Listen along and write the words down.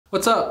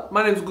What's up?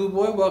 My name's Glue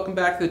welcome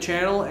back to the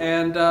channel,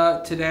 and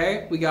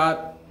today we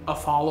got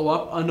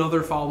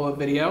another follow-up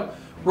video.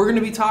 We're going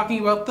to be talking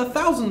about the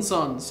Thousand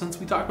Sons, since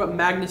we talked about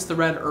Magnus the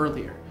Red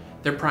earlier,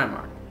 their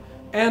Primarch.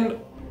 And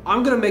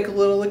I'm going to make a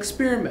little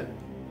experiment.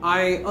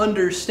 I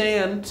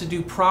understand to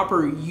do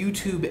proper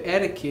YouTube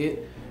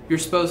etiquette, you're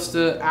supposed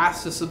to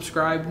ask to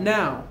subscribe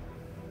now.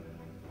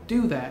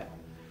 Do that.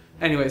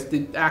 Anyways,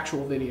 the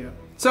actual video.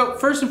 So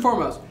first and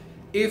foremost,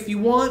 if you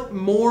want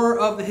more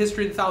of the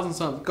history of the Thousand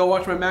Sons, go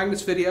watch my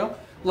Magnus video.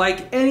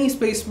 Like any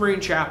Space Marine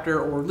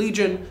chapter or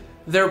Legion,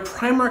 their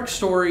Primarch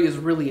story is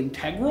really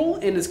integral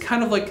and is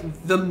kind of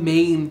like the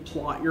main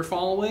plot you're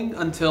following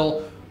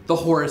until the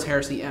Horus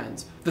Heresy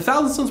ends. The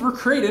Thousand Sons were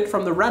created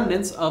from the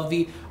remnants of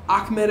the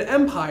Achaemenid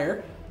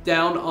Empire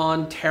down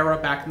on Terra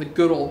back in the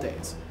good old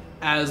days.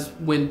 As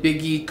when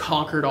Big E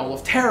conquered all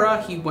of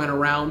Terra, he went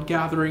around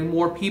gathering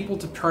more people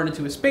to turn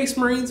into his Space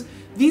Marines.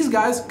 These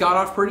guys got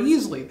off pretty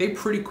easily. They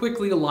pretty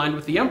quickly aligned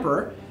with the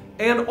Emperor,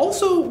 and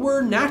also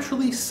were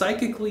naturally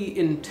psychically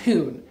in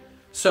tune.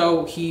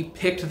 So he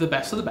picked the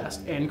best of the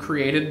best and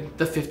created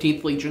the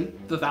 15th Legion,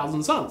 the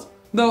Thousand Sons.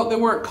 Though they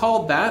weren't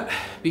called that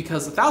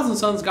because the Thousand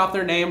Sons got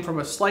their name from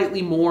a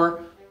slightly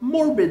more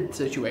morbid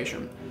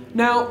situation.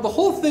 Now, the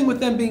whole thing with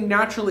them being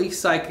naturally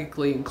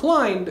psychically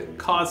inclined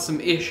caused some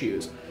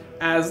issues,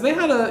 as they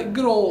had a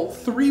good old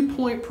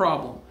 3-point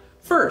problem.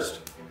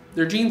 First,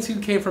 their gene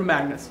seed came from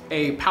Magnus,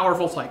 a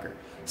powerful psyker.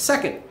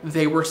 Second,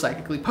 they were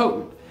psychically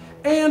potent.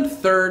 And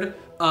third,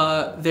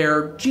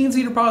 their gene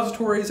seed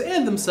repositories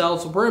and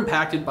themselves were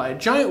impacted by a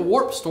giant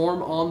warp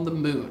storm on the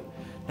moon.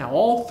 Now,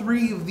 all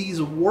three of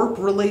these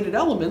warp-related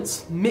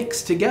elements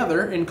mixed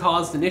together and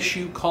caused an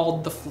issue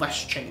called the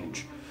flesh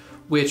change,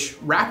 which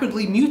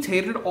rapidly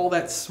mutated all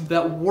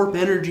that warp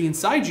energy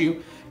inside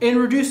you and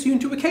reduced you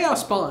into a chaos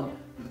spawn.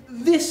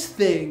 This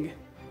thing,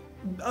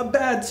 a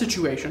bad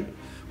situation,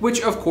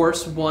 which of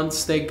course,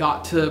 once they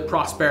got to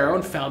Prospero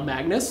and found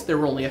Magnus, there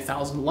were only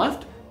 1,000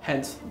 left,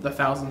 hence the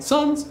Thousand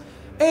Sons,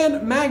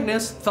 and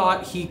Magnus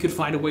thought he could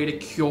find a way to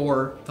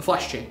cure the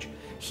flesh change.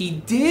 He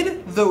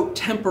did, though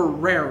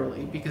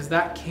temporarily, because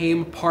that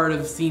came part of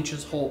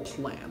Tzeentch's whole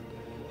plan.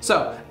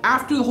 So,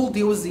 after the whole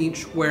deal with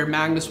Tzeentch, where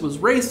Magnus was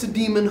raised to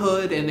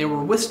demonhood and they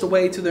were whisked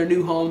away to their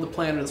new home, the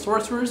planet of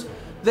sorcerers,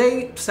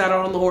 they set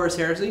out on the Horus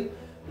Heresy,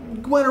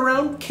 went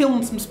around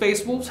killing some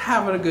space wolves,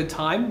 having a good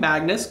time.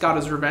 Magnus got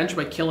his revenge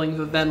by killing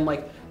the then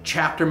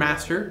chapter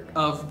master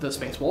of the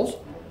space wolves.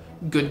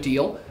 Good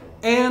deal.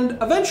 And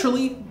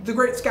eventually the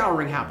Great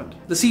Scouring happened.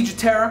 The Siege of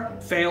Terra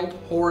failed,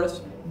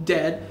 Horus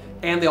dead,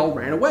 and they all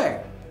ran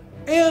away.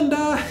 And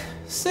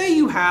say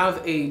you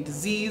have a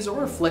disease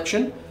or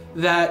affliction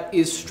that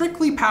is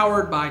strictly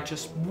powered by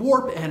just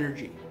warp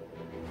energy.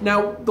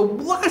 Now, the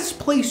last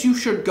place you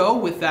should go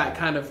with that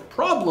kind of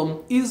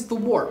problem is the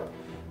warp.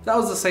 That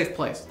was a safe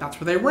place.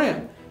 That's where they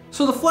ran.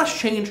 So the flesh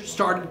change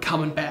started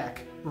coming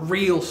back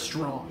real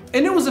strong.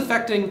 And it was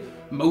affecting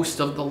most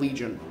of the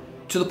Legion,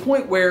 to the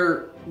point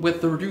where with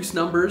the reduced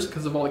numbers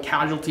because of all the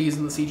casualties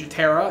in the Siege of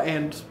Terra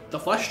and the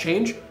flesh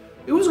change,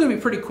 it was going to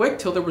be pretty quick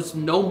till there was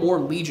no more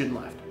Legion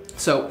left.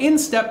 So in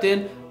stepped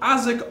in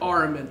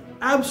Ahriman,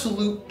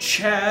 absolute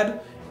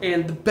Chad,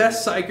 and the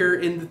best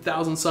psyker in the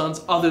Thousand Sons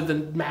other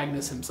than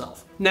Magnus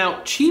himself.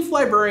 Now, Chief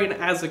Librarian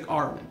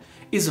Ahriman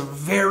is a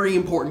very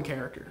important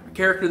character. A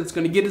character that's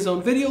going to get his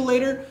own video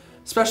later,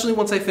 especially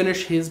once I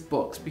finish his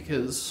books,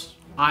 because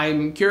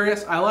I'm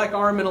curious. I like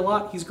Ahriman a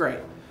lot. He's great.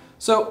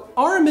 So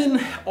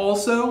Ahriman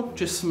also,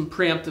 just some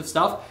preemptive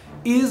stuff,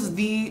 is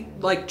the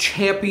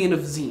champion of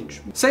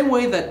Tzeentch. Same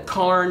way that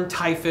Karn,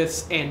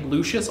 Typhus, and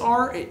Lucius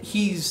are,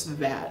 he's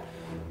that.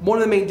 One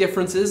of the main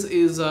differences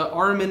is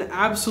Ahriman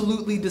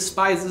absolutely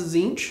despises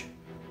Tzeentch,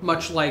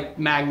 much like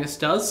Magnus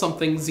does,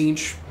 something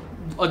Tzeentch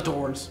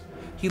adores.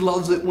 He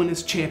loves it when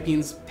his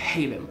champions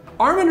hate him.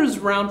 Ahriman was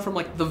around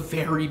from the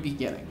very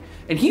beginning,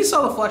 and he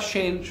saw the flesh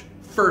change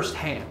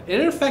firsthand,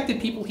 and it affected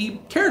people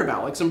he cared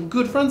about, like some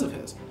good friends of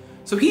his.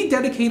 So he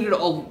dedicated a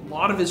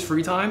lot of his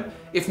free time,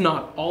 if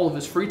not all of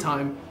his free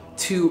time,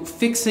 to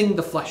fixing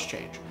the flesh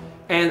change,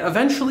 and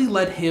eventually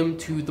led him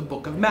to the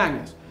Book of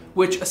Magnus,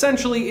 which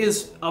essentially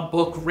is a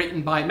book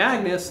written by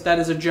Magnus that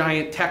is a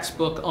giant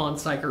textbook on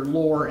psyker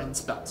lore and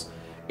spells.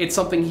 It's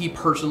something he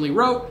personally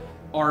wrote.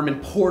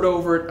 Ahriman pored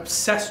over it,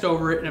 obsessed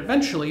over it, and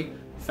eventually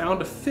found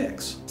a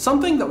fix.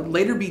 Something that would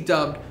later be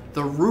dubbed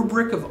the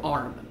Rubric of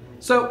Ahriman.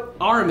 So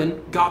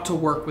Ahriman got to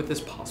work with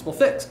this possible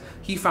fix.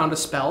 He found a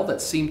spell that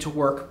seemed to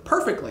work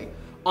perfectly.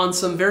 On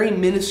some very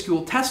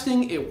minuscule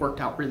testing, it worked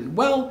out really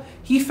well.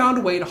 He found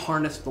a way to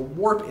harness the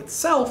warp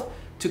itself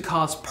to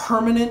cause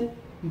permanent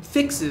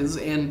fixes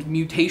and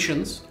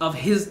mutations of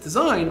his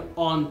design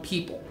on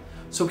people.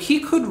 So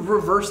he could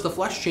reverse the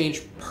flesh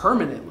change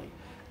permanently.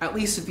 At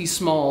least if these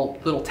small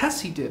little tests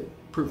he did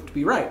proved to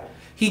be right.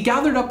 He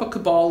gathered up a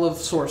cabal of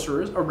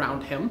sorcerers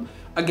around him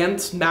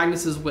against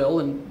Magnus's will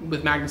and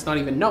with Magnus not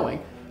even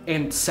knowing,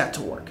 and set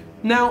to work.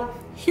 Now,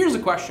 here's a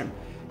question.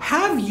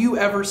 Have you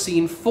ever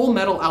seen Full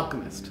Metal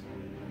Alchemist?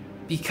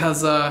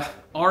 Because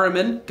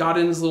Ahriman got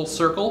in his little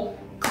circle,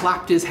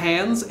 clapped his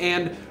hands,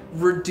 and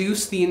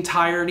reduce the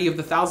entirety of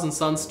the Thousand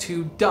Sons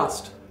to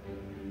dust,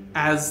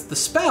 as the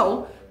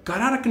spell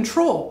got out of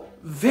control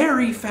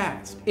very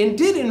fast and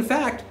did in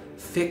fact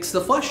fix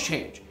the flesh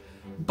change.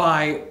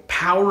 By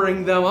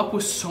powering them up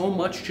with so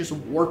much just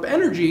warp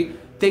energy,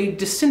 they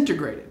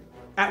disintegrated.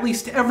 At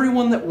least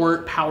everyone that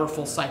weren't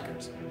powerful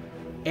psychers.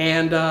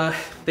 And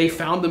they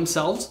found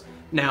themselves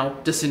now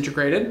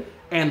disintegrated,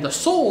 and the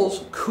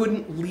souls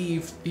couldn't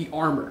leave the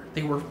armor.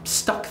 They were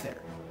stuck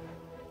there.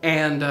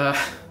 And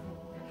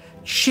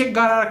shit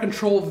got out of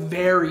control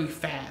very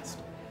fast.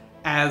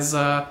 As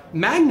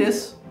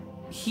Magnus,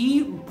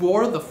 he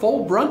bore the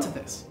full brunt of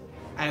this.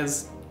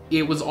 As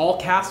it was all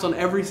cast on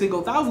every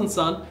single Thousand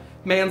Son,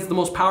 man's the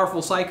most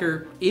powerful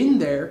psyker in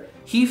there,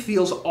 he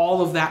feels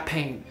all of that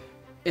pain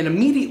and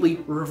immediately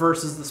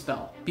reverses the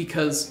spell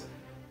because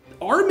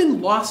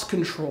Ahriman lost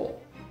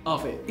control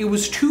of it. It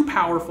was too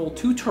powerful,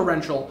 too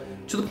torrential,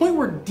 to the point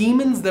where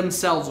demons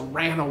themselves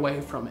ran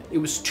away from it. It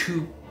was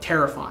too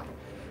terrifying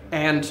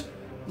and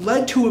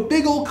led to a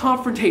big old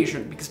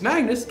confrontation because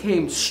Magnus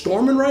came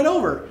storming right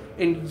over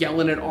and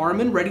yelling at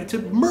Ahriman, ready to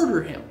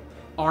murder him.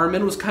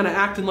 Ahriman was kind of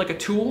acting like a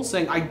tool,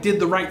 saying, I did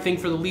the right thing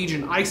for the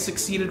Legion. I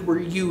succeeded where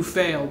you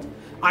failed.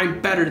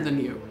 I'm better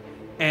than you.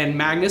 And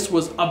Magnus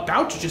was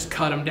about to just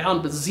cut him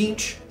down, but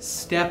Tzeentch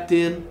stepped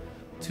in,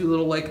 two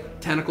little like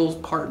tentacles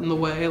parting the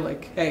way,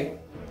 like, hey,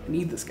 I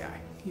need this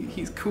guy.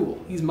 He's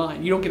cool, he's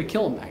mine. You don't get to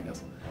kill him,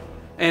 Magnus.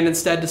 And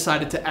instead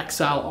decided to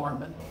exile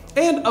Ahriman.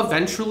 And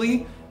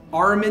eventually,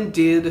 Ahriman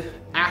did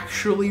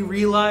actually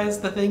realize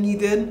the thing he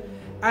did,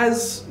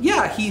 as,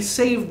 yeah, he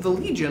saved the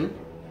Legion,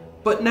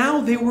 but now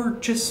they were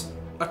just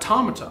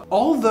automata.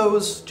 All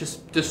those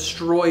just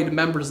destroyed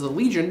members of the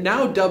Legion,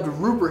 now dubbed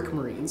Rubric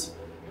Marines,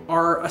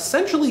 are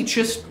essentially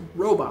just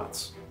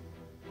robots.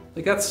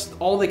 Like, that's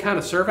all they kind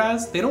of serve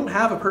as. They don't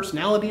have a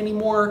personality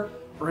anymore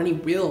or any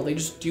will. They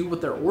just do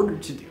what they're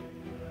ordered to do.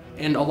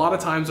 And a lot of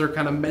times they're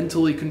kind of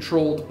mentally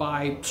controlled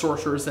by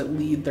sorcerers that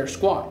lead their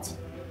squads.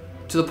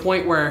 To the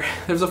point where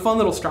there's a fun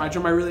little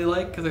stratagem I really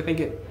like because I think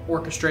it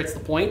orchestrates the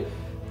point.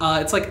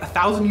 It's like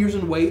 1,000 years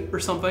in wait or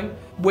something,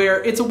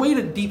 where it's a way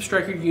to deep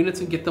strike your units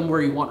and get them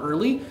where you want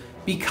early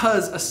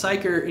because a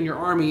psyker in your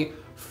army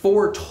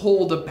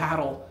foretold a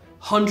battle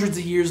hundreds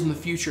of years in the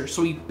future,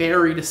 so he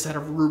buried a set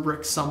of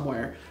rubrics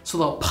somewhere so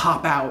they'll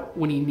pop out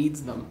when he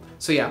needs them.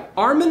 So yeah,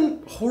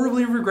 Ahriman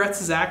horribly regrets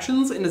his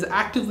actions and is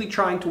actively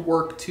trying to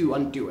work to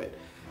undo it.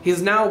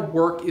 His now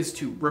work is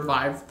to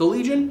revive the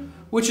Legion,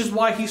 which is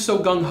why he's so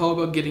gung-ho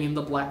about getting in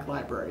the Black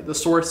Library, the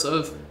source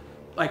of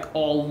like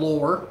all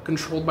lore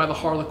controlled by the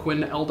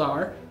Harlequin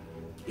Eldar.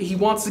 He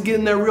wants to get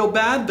in there real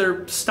bad.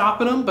 They're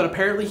stopping him, but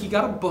apparently he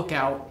got a book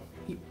out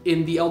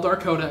in the Eldar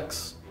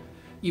Codex.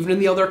 Even in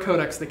the Eldar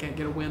Codex, they can't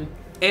get a win.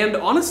 And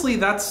honestly,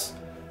 that's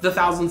the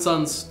Thousand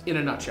Sons in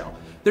a nutshell.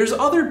 There's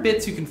other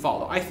bits you can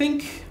follow. I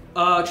think,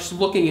 just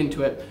looking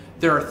into it,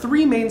 there are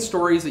 3 main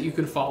stories that you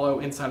can follow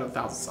inside of the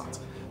Thousand Sons.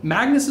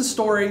 Magnus's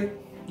story,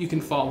 you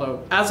can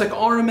follow Azek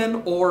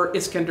Ahriman or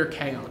Iskender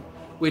Kaon,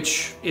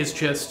 which is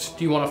just,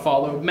 do you want to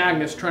follow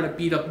Magnus trying to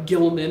beat up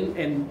Gilman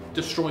and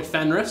destroy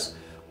Fenris,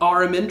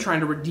 Ahriman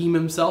trying to redeem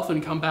himself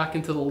and come back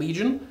into the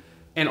Legion,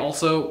 and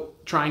also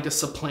trying to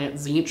supplant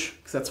Tzeentch,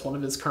 because that's one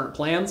of his current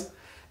plans,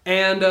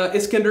 and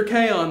Iskender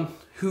Kaon,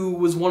 who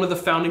was one of the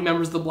founding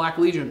members of the Black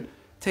Legion.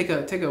 Take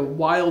a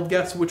wild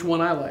guess which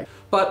one I like.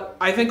 But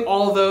I think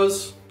all of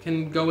those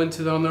can go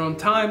into on their own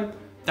time.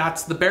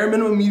 That's the bare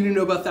minimum you need to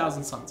know about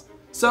Thousand Sons.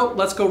 So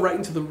let's go right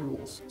into the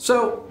rules.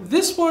 So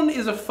this one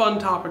is a fun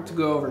topic to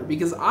go over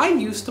because I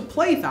used to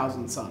play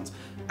Thousand Sons.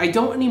 I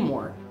don't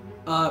anymore.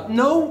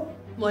 No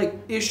like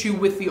issue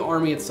with the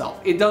army itself.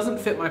 It doesn't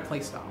fit my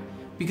playstyle.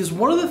 Because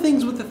one of the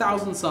things with the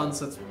Thousand Sons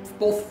that's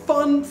both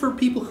fun for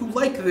people who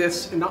like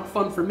this and not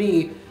fun for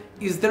me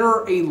is there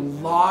are a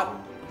lot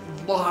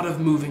of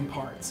moving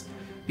parts.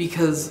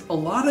 Because a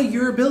lot of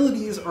your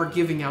abilities are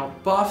giving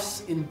out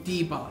buffs and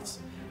debuffs.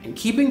 And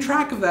keeping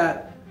track of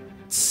that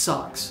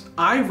sucks.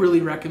 I really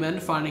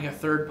recommend finding a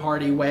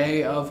third-party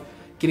way of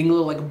getting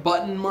little like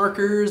button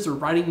markers or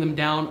writing them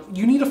down.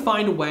 You need to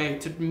find a way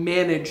to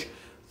manage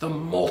the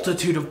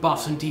multitude of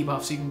buffs and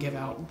debuffs you can give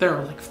out. There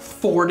are like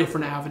 4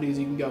 different avenues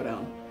you can go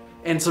down.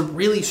 And some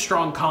really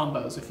strong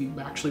combos if you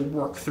actually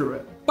work through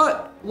it.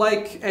 But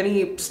like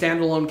any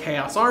standalone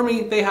Chaos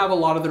army, they have a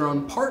lot of their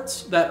own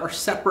parts that are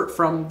separate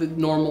from the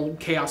normal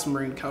Chaos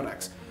Marine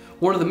Codex.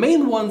 One of the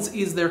main ones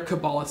is their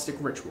Kabbalistic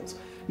rituals.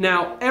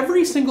 Now,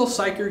 every single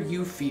Psyker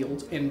you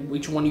field, and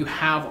which one you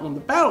have on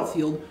the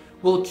battlefield,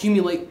 will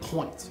accumulate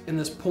points. And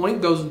this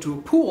point goes into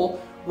a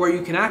pool where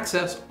you can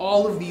access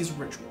all of these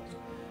rituals.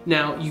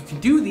 Now, you can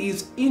do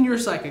these in your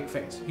Psychic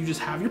phase. You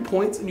just have your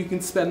points and you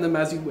can spend them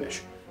as you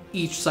wish,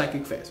 each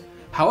Psychic phase.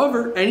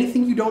 However,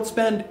 anything you don't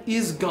spend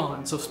is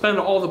gone, so spend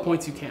all the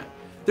points you can.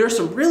 There are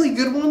some really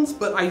good ones,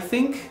 but I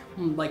think,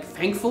 like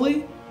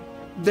thankfully,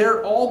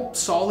 they're all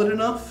solid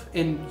enough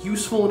and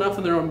useful enough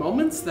in their own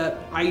moments that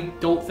I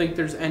don't think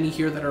there's any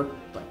here that are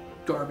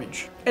like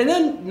garbage. And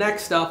then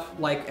next up,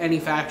 like any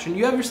faction,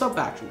 you have your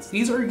sub-factions.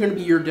 These are gonna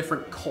be your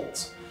different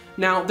cults.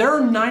 Now, there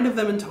are 9 of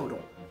them in total.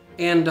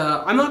 And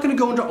I'm not going to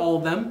go into all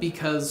of them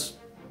because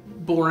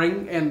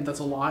boring and that's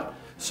a lot.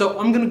 So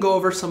I'm going to go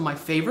over some of my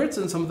favorites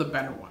and some of the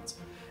better ones.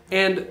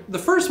 And the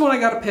first one I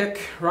got to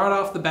pick right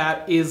off the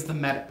bat is the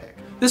meta pick.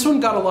 This one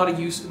got a lot of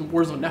use in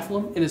Warzone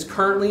Nephilim and is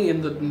currently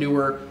in the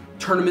newer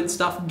tournament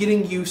stuff,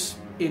 getting use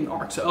in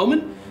Arcs of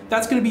Omen.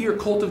 That's going to be your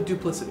Cult of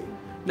Duplicity.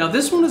 Now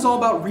this one is all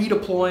about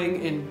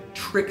redeploying and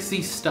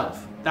tricksy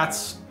stuff.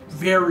 That's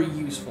very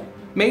useful.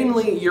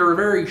 Mainly, you're a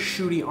very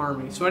shooty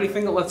army, so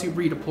anything that lets you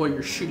redeploy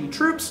your shooty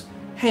troops,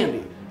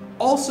 handy.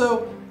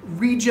 Also,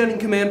 regenning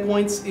command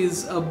points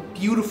is a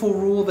beautiful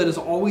rule that is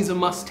always a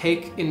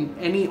must-take in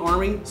any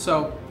army,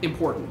 so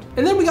important.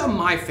 And then we got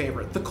my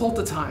favorite, the Cult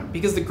of Time,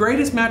 because the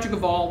greatest magic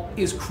of all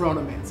is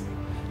Chronomancy.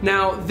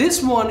 Now,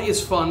 this one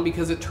is fun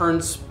because it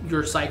turns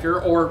your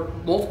Psyker, or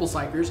multiple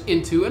Psykers,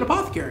 into an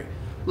Apothecary.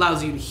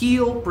 Allows you to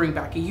heal, bring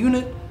back a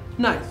unit,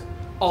 nice.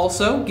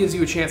 Also, gives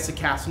you a chance to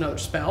cast another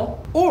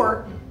spell,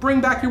 or bring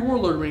back your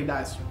Warlord when he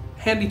dies.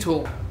 Handy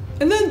tool.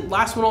 And then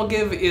last one I'll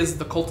give is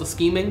the Cult of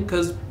Scheming,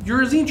 because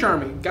you're a Tzeentch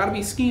army, gotta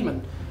be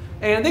scheming.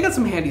 And they got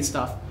some handy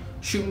stuff.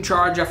 Shoot and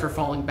charge after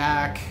falling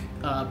back,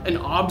 an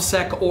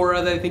Obsec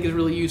aura that I think is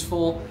really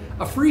useful,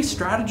 a free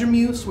stratagem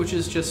use, which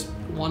is just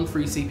 1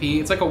 free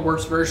CP. It's like a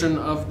worse version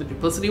of the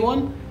Duplicity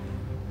one.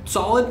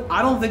 Solid.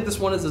 I don't think this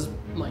one is as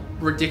like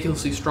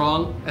ridiculously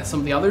strong as some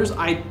of the others.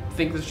 I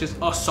think it's just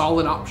a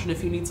solid option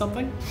if you need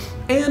something.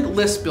 And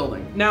list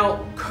building.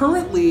 Now,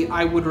 currently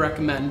I would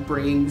recommend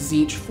bringing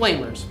Tzeentch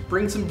Flamers.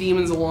 Bring some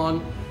demons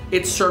along.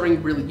 It's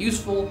serving really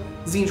useful.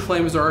 Tzeentch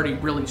Flamers are already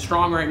really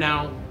strong right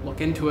now.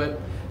 Look into it.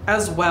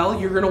 As well,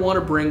 you're gonna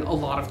wanna bring a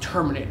lot of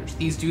Terminators.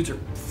 These dudes are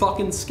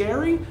fucking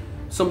scary.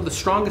 Some of the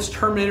strongest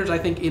Terminators I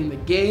think in the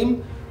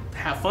game.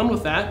 Have fun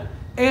with that.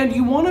 And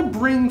you want to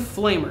bring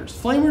Flamers.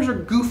 Flamers are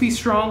goofy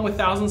strong with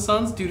Thousand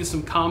Suns due to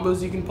some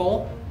combos you can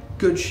pull.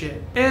 Good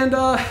shit. And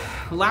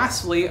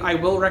lastly, I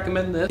will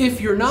recommend this. If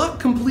you're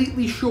not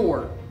completely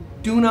sure,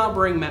 do not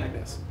bring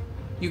Magnus.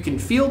 You can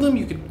field him,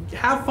 you can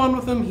have fun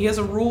with him. He has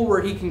a rule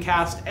where he can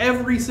cast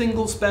every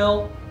single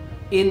spell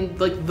in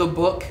like the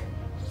book.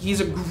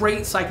 He's a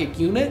great psychic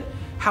unit.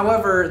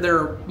 However, there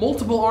are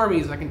multiple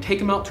armies that can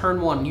take him out turn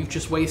 1. You've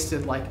just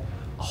wasted like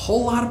a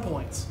whole lot of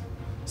points.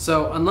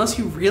 So unless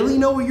you really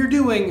know what you're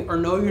doing or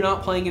know you're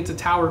not playing into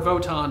Tower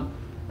Votann,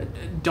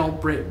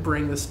 don't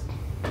bring this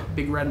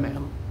big red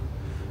man.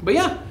 But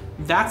yeah,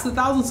 that's the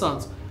Thousand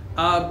Suns.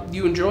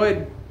 You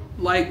enjoyed,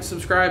 like,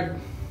 subscribe,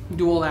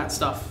 do all that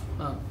stuff.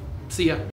 See ya.